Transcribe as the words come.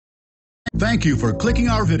Thank you for clicking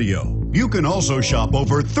our video. You can also shop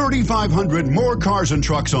over 3,500 more cars and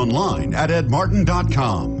trucks online at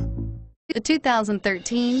edmartin.com. The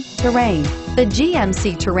 2013 Terrain. The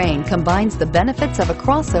GMC Terrain combines the benefits of a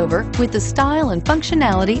crossover with the style and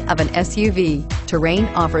functionality of an SUV. Terrain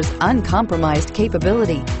offers uncompromised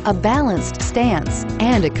capability, a balanced stance,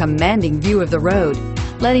 and a commanding view of the road,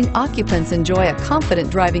 letting occupants enjoy a confident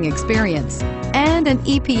driving experience. And an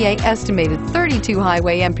EPA estimated 32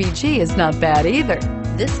 highway MPG is not bad either.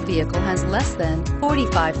 This vehicle has less than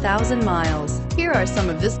 45,000 miles. Here are some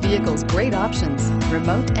of this vehicle's great options: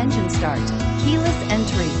 remote engine start, keyless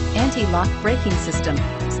entry, anti-lock braking system,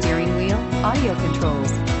 steering wheel audio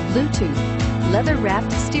controls, Bluetooth,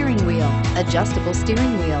 leather-wrapped steering wheel, adjustable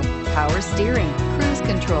steering wheel, power steering, cruise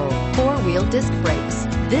control, four-wheel disc brakes.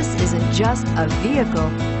 This isn't just a vehicle,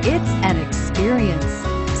 it's an experience.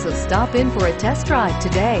 So stop in for a test drive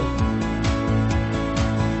today.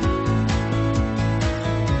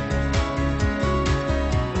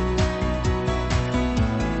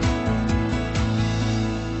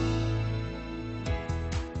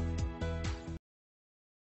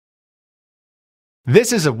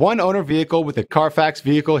 This is a one-owner vehicle with a Carfax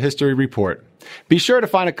Vehicle History Report. Be sure to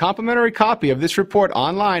find a complimentary copy of this report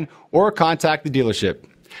online or contact the dealership.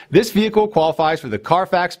 This vehicle qualifies for the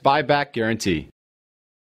Carfax Buyback Guarantee.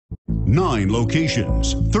 9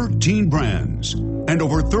 locations, 13 brands, and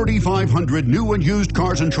over 3,500 new and used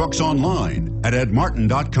cars and trucks online at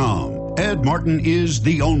edmartin.com. Ed Martin is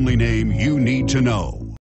the only name you need to know.